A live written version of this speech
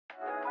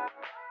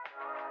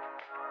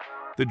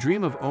The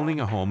dream of owning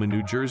a home in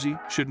New Jersey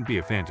shouldn't be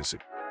a fantasy.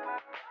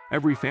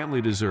 Every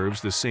family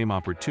deserves the same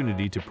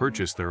opportunity to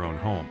purchase their own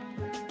home.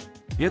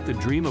 Yet the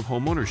dream of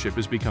homeownership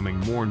is becoming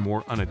more and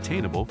more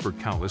unattainable for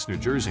countless New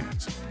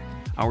Jerseyans.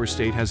 Our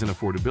state has an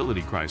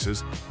affordability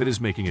crisis that is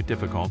making it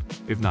difficult,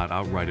 if not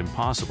outright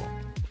impossible,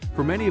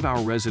 for many of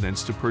our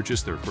residents to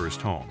purchase their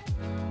first home.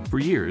 For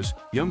years,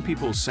 young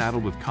people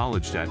saddled with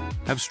college debt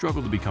have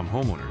struggled to become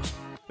homeowners,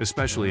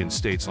 especially in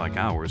states like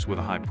ours with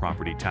a high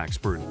property tax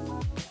burden.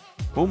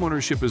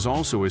 Homeownership is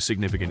also a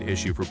significant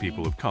issue for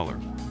people of color,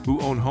 who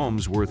own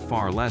homes worth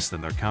far less than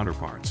their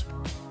counterparts.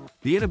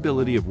 The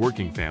inability of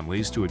working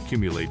families to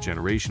accumulate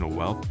generational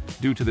wealth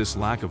due to this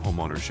lack of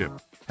homeownership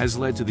has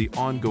led to the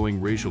ongoing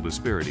racial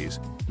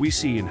disparities we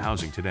see in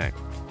housing today.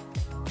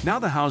 Now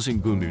the housing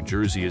boom New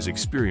Jersey is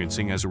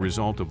experiencing as a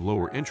result of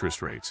lower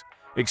interest rates,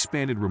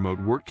 expanded remote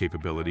work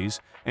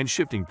capabilities, and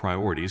shifting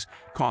priorities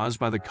caused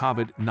by the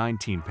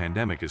COVID-19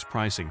 pandemic is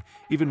pricing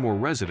even more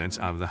residents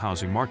out of the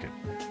housing market.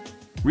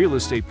 Real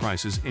estate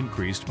prices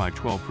increased by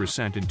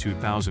 12% in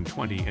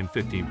 2020 and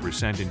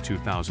 15% in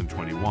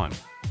 2021.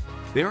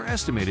 They are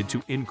estimated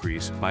to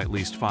increase by at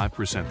least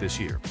 5% this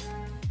year.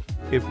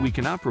 If we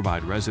cannot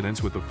provide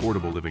residents with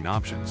affordable living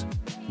options,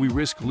 we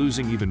risk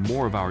losing even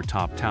more of our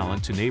top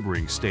talent to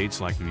neighboring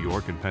states like New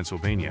York and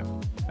Pennsylvania,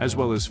 as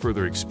well as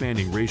further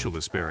expanding racial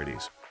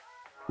disparities.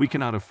 We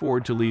cannot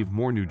afford to leave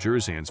more New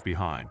Jerseyans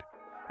behind.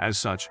 As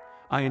such,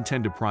 I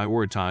intend to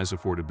prioritize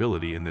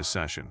affordability in this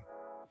session.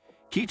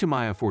 Key to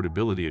my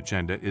affordability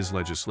agenda is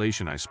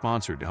legislation I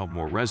sponsored to help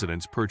more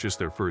residents purchase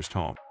their first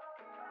home.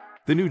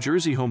 The New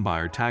Jersey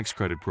Homebuyer Tax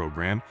Credit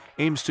Program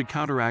aims to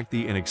counteract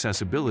the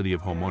inaccessibility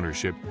of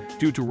homeownership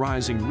due to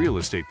rising real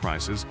estate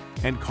prices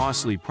and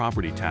costly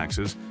property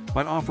taxes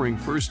by offering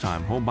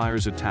first-time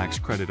homebuyers a tax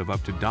credit of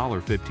up to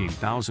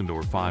 $15,000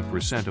 or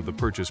 5% of the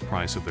purchase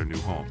price of their new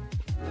home.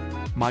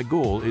 My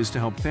goal is to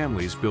help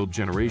families build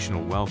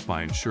generational wealth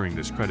by ensuring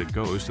this credit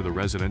goes to the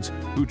residents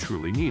who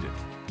truly need it.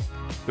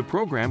 The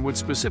program would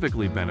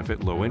specifically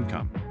benefit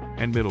low-income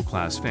and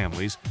middle-class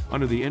families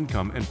under the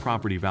income and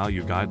property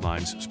value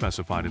guidelines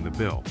specified in the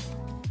bill.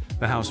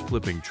 The house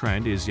flipping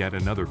trend is yet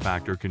another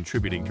factor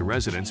contributing to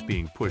residents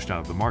being pushed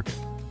out of the market.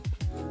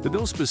 The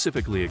bill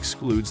specifically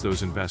excludes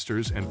those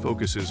investors and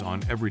focuses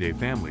on everyday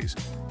families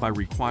by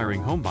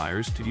requiring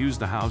homebuyers to use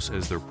the house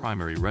as their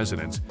primary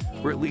residence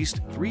for at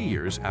least 3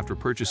 years after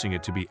purchasing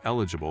it to be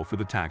eligible for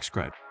the tax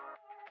credit.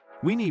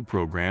 We need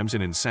programs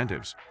and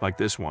incentives, like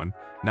this one,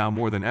 now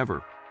more than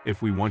ever,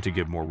 if we want to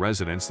give more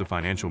residents the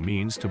financial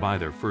means to buy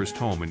their first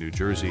home in New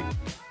Jersey,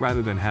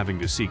 rather than having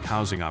to seek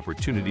housing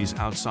opportunities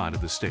outside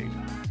of the state.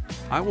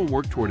 I will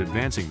work toward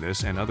advancing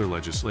this and other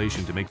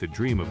legislation to make the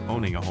dream of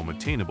owning a home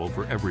attainable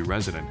for every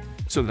resident,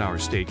 so that our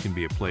state can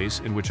be a place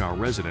in which our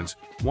residents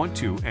want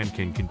to and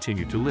can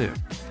continue to live.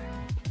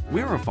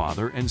 We are a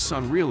father and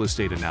son real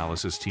estate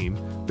analysis team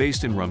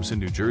based in Rumson,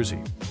 New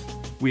Jersey.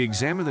 We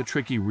examine the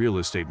tricky real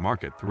estate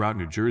market throughout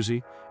New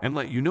Jersey and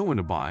let you know when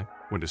to buy,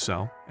 when to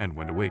sell, and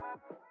when to wait.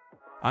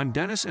 I'm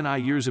Dennis and I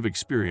years of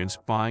experience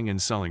buying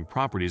and selling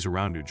properties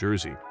around New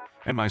Jersey,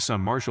 and my son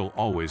Marshall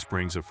always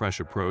brings a fresh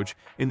approach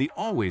in the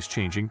always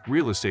changing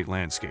real estate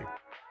landscape.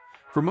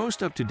 For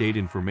most up-to-date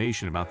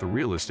information about the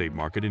real estate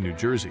market in New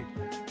Jersey,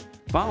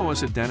 follow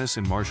us at Dennis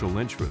and Marshall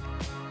Lynch.